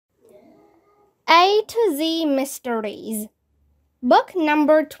A to Z Mysteries, Book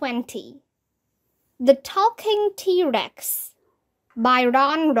Number 20, The Talking T.Rex, by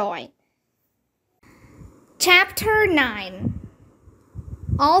Ron Roy. Chapter 9.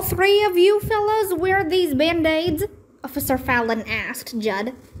 All three of you fellows wear these band-aids? Officer Fallon asked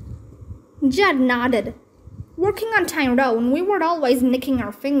Judd. Judd nodded. Working on Tyrone, we were always nicking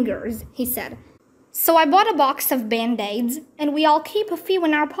our fingers, he said. So I bought a box of band-aids, and we all keep a few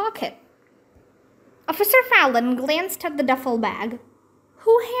in our pocket. Officer Fallon glanced at the duffel bag.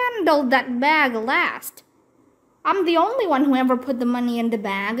 Who handled that bag last? I'm the only one who ever put the money in the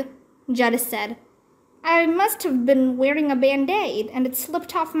bag, Judd said. I must have been wearing a band-aid, and it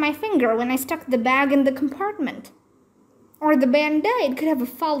slipped off my finger when I stuck the bag in the compartment. Or the band-aid could have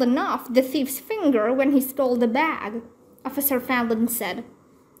fallen off the thief's finger when he stole the bag, Officer Fallon said.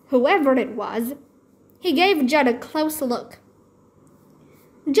 Whoever it was. He gave Judd a close look.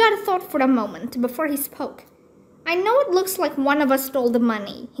 Judd thought for a moment before he spoke. I know it looks like one of us stole the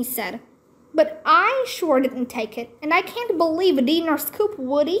money, he said. But I sure didn't take it, and I can't believe Dean or Scoop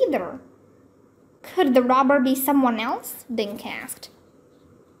would either. Could the robber be someone else? Dink asked.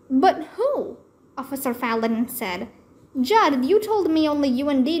 But who? Officer Fallon said. Judd, you told me only you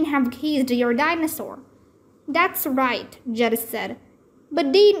and Dean have keys to your dinosaur. That's right, Judd said.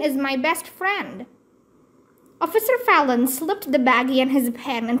 But Dean is my best friend. Officer Fallon slipped the baggie and his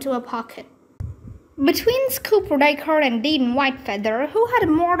pen into a pocket. Between Scoop Raker and Dean Whitefeather, who had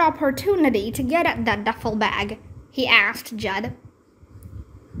more opportunity to get at that duffel bag? He asked Judd.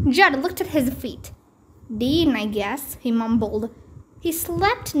 Judd looked at his feet. Dean, I guess, he mumbled. He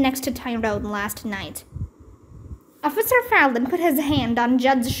slept next to Tyrone last night. Officer Fallon put his hand on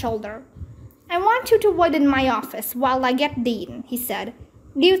Judd's shoulder. I want you to wait in my office while I get Dean, he said.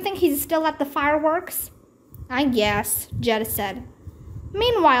 Do you think he's still at the fireworks? I guess, Judd said.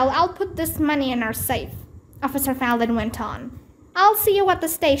 Meanwhile, I'll put this money in our safe, Officer Fallon went on. I'll see you at the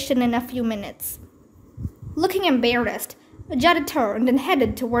station in a few minutes. Looking embarrassed, Judd turned and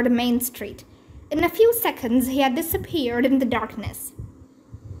headed toward Main Street. In a few seconds, he had disappeared in the darkness.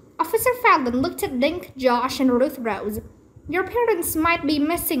 Officer Fallon looked at Dink, Josh, and Ruth Rose. Your parents might be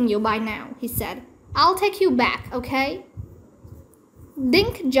missing you by now, he said. I'll take you back, okay?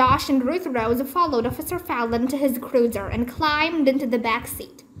 Dink, Josh, and Ruth Rose followed Officer Fallon to his cruiser and climbed into the back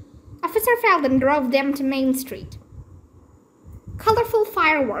seat. Officer Fallon drove them to Main Street. Colorful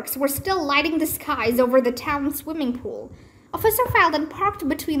fireworks were still lighting the skies over the town swimming pool. Officer Fallon parked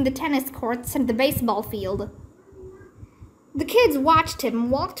between the tennis courts and the baseball field. The kids watched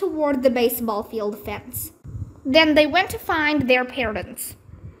him walk toward the baseball field fence. Then they went to find their parents.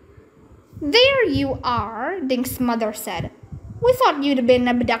 There you are, Dink's mother said. We thought you'd been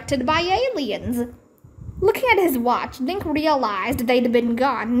abducted by aliens. Looking at his watch, Dink realized they'd been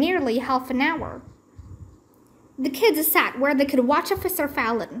gone nearly half an hour. The kids sat where they could watch Officer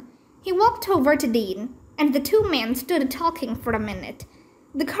Fallon. He walked over to Dean, and the two men stood talking for a minute.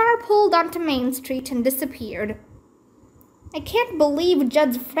 The car pulled onto Main Street and disappeared. I can't believe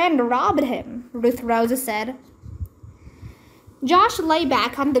Judd's friend robbed him, Ruth Rose said. Josh lay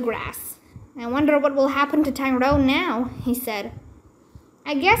back on the grass. I wonder what will happen to Tyrone now, he said.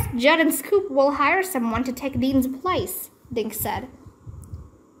 I guess Judd and Scoop will hire someone to take Dean's place, Dink said.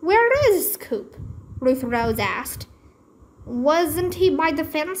 Where is Scoop? Ruth Rose asked. Wasn't he by the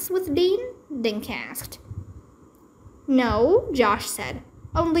fence with Dean? Dink asked. No, Josh said.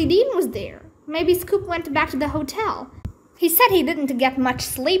 Only Dean was there. Maybe Scoop went back to the hotel. He said he didn't get much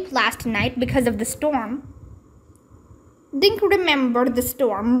sleep last night because of the storm. Dink remembered the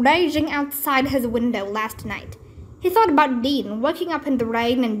storm raging outside his window last night. He thought about Dean waking up in the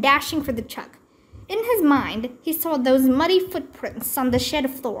rain and dashing for the truck. In his mind, he saw those muddy footprints on the shed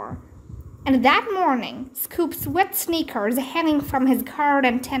floor. And that morning, Scoop's wet sneakers hanging from his car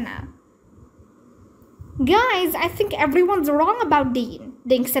antenna. Guys, I think everyone's wrong about Dean,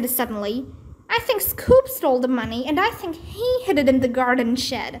 Dink said suddenly. I think Scoop stole the money, and I think he hid it in the garden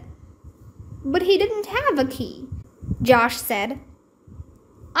shed. But he didn't have a key, Josh said.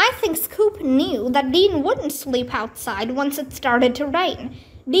 I think Scoop knew that Dean wouldn't sleep outside once it started to rain.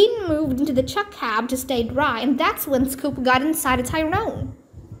 Dean moved into the truck cab to stay dry, and that's when Scoop got inside a Tyrone.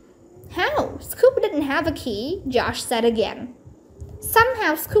 How? Scoop didn't have a key, Josh said again.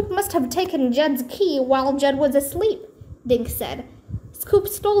 Somehow Scoop must have taken Judd's key while Judd was asleep, Dink said. Scoop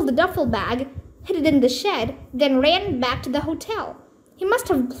stole the duffel bag, hid it in the shed, then ran back to the hotel. He must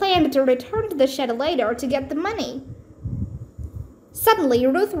have planned to return to the shed later to get the money. Suddenly,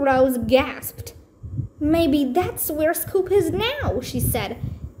 Ruth Rose gasped. Maybe that's where Scoop is now, she said.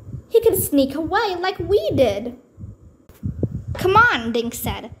 He could sneak away like we did. Come on, Dink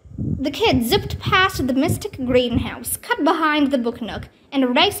said. The kids zipped past the mystic greenhouse, cut behind the book nook,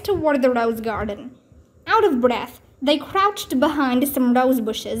 and raced toward the rose garden. Out of breath, they crouched behind some rose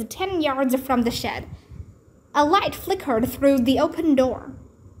bushes 10 yards from the shed. A light flickered through the open door.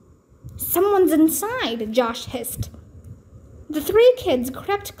 "Someone's inside," Josh hissed. The 3 kids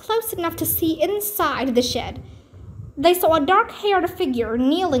crept close enough to see inside the shed. They saw a dark-haired figure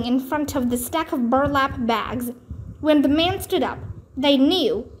kneeling in front of the stack of burlap bags. When the man stood up, they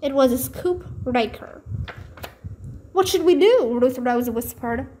knew it was Scoop Raker. "What should we do?" Ruth Rose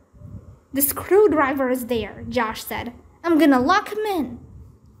whispered. "The screwdriver is there," Josh said. "I'm gonna lock him in."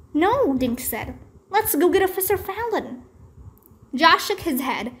 "No," Dink said. "Let's go get Officer Fallon." Josh shook his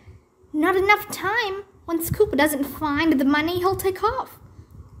head. "Not enough time. When Scoop doesn't find the money, he'll take off."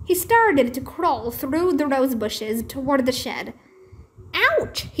 He started to crawl through the rose bushes toward the shed.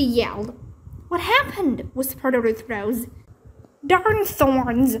 "Ouch!" he yelled. "What happened?" whispered Ruth Rose. "Darn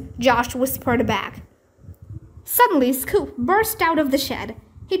thorns!" Josh whispered back. Suddenly, Scoop burst out of the shed.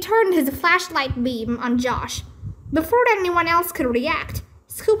 He turned his flashlight beam on Josh. Before anyone else could react,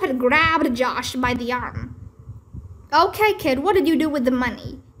 Scoop had grabbed Josh by the arm. "Okay, kid, what did you do with the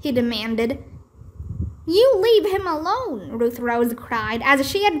money?" he demanded. "You leave him alone," Ruth Rose cried as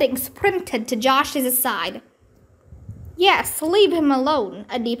she and Dink sprinted to Josh's side. "Yes, leave him alone,"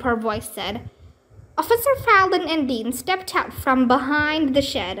 a deeper voice said. Officer Fallon and Dean stepped out from behind the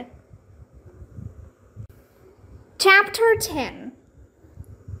shed. Chapter 10.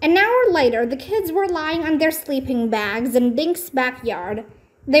 An hour later, the kids were lying on their sleeping bags in Dink's backyard.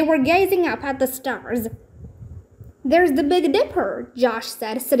 They were gazing up at the stars. "There's the Big Dipper," Josh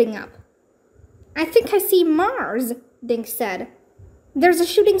said, sitting up. "I think I see Mars," Dink said. "There's a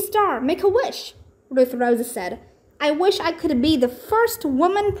shooting star. Make a wish," Ruth Rose said. "I wish I could be the first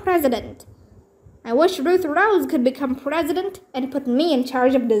woman president." "I wish Ruth Rose could become president and put me in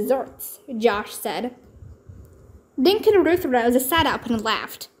charge of desserts," Josh said. Dink and Ruth Rose sat up and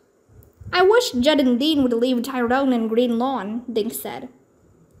laughed. "I wish Judd and Dean would leave Tyrone and Green Lawn," Dink said.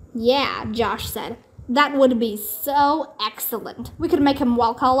 "Yeah," Josh said. "That would be so excellent. We could make him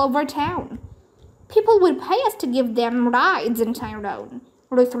walk all over town." "People would pay us to give them rides in Tyrone,"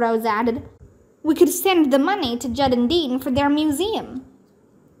 Ruth Rose added. "We could send the money to Judd and Dean for their museum."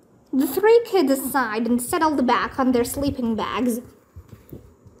 The 3 kids sighed and settled back on their sleeping bags.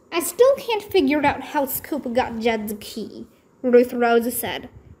 "I still can't figure out how Scoop got Judd's key," Ruth Rose said.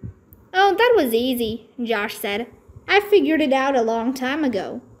 "Oh, that was easy," Josh said. "I figured it out a long time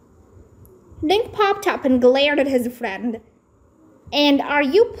ago." Dink popped up and glared at his friend. "And are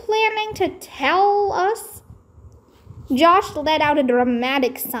you planning to tell us?" Josh let out a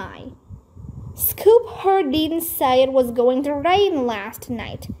dramatic sigh. "Scoop heard Dean say it was going to rain last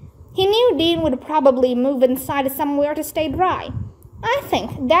night. He knew Dean would probably move inside somewhere to stay dry. I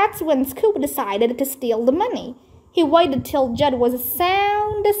think that's when Scoop decided to steal the money. He waited till Judd was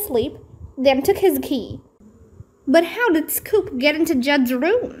sound asleep, then took his key." "But how did Scoop get into Judd's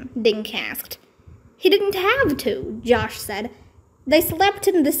room?" Dink asked. "He didn't have to," Josh said. "They slept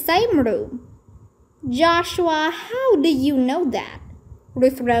in the same room." "Joshua, how do you know that?"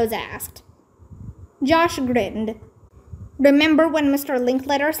 Ruth Rose asked. Josh grinned. "Remember when Mr.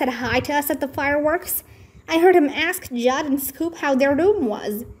 Linkletter said hi to us at the fireworks? I heard him ask Judd and Scoop how their room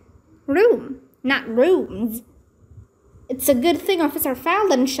was." "Room, not rooms." "It's a good thing Officer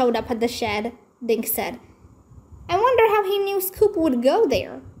Fallon showed up at the shed," Dink said. "I wonder how he knew Scoop would go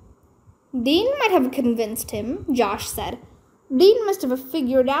there." "Dean might have convinced him," Josh said. "Dean must have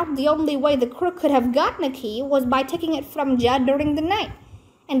figured out the only way the crook could have gotten a key was by taking it from Judd during the night.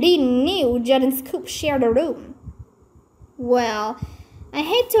 And Dean knew Judd and Scoop shared a room." "Well, I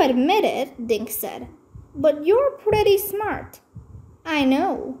hate to admit it," Dink said, "but you're pretty smart." "I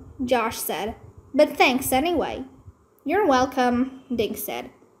know," Josh said, "but thanks anyway." "You're welcome," Dink said.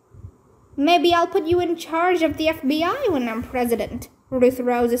 "Maybe I'll put you in charge of the FBI when I'm president," Ruth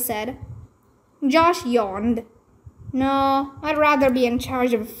Rose said. Josh yawned. "No, I'd rather be in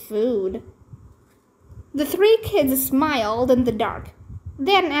charge of food." The 3 kids smiled in the dark.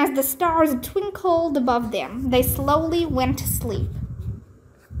 Then, as the stars twinkled above them, they slowly went to sleep.